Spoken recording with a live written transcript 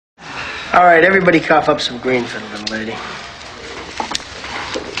All right, everybody cough up some green for the little lady.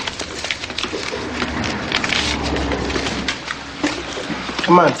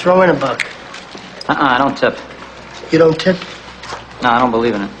 Come on, throw in a buck. I don't tip. You don't tip? No, I don't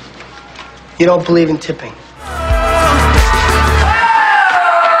believe in it. You don't believe in tipping?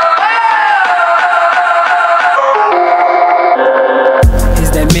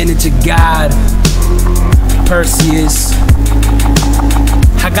 Is that miniature god, PERCEU?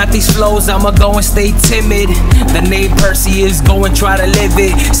 I got these flows, I'ma go and stay timid. The name PERCEU, go and try to live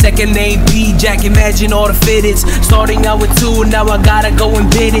it. Second name P-Jack, imagine all the fitteds. Starting out with 2, now I gotta go and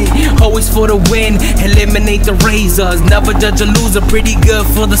bid it. Always for the win, eliminate the razors. Never judge a loser, pretty good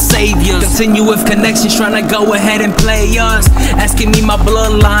for the saviors. Continue with connections, trying to go ahead and play us. Asking me my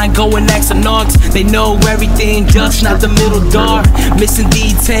bloodline, go and ask the knocks. They know everything, just not the middle dark. Missing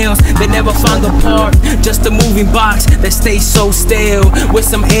details, they never found the part. Just a moving box that stays so stale. With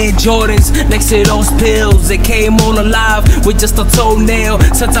some Air Jordans next to those pills. They came all alive with just a toenail.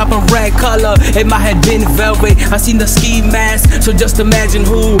 Some type of red color, it might have been velvet. I seen the ski mask, so just imagine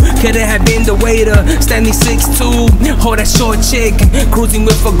who could it have been the waiter. Standing 6'2", oh that short chick, cruising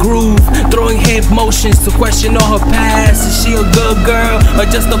with a groove, throwing hip motions to question all her past. Is she a good girl or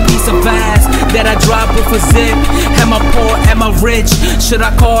just a piece of ass that I drop with a zip? Am I poor, am I rich? Should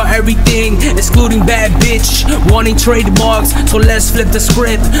I call everything excluding bad bitch? Wanting trademarks, so let's flip the script.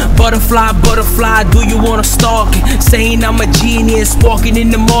 Butterfly, butterfly, do you wanna stalk? Saying I'm a genius, walking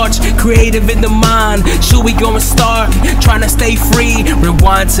in the march, creative in the mind. Should we go and start? Trying to stay free,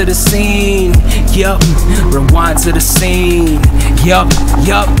 rewind to the scene. Yup, rewind to the scene.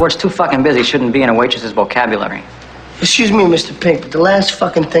 Yup. Word's too fucking busy, shouldn't be in a waitress's vocabulary. Excuse me, Mr. Pink, but the last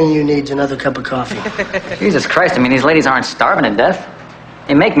fucking thing you need is another cup of coffee. Jesus Christ, I mean, these ladies aren't starving to death.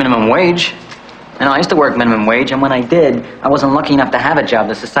 They make minimum wage. You know, I used to work minimum wage, and when I did, I wasn't lucky enough to have a job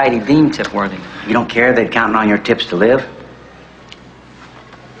that society deemed tip-worthy. You don't care they're counting on your tips to live?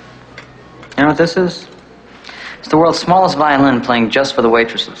 You know what this is? It's the world's smallest violin playing just for the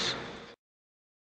waitresses.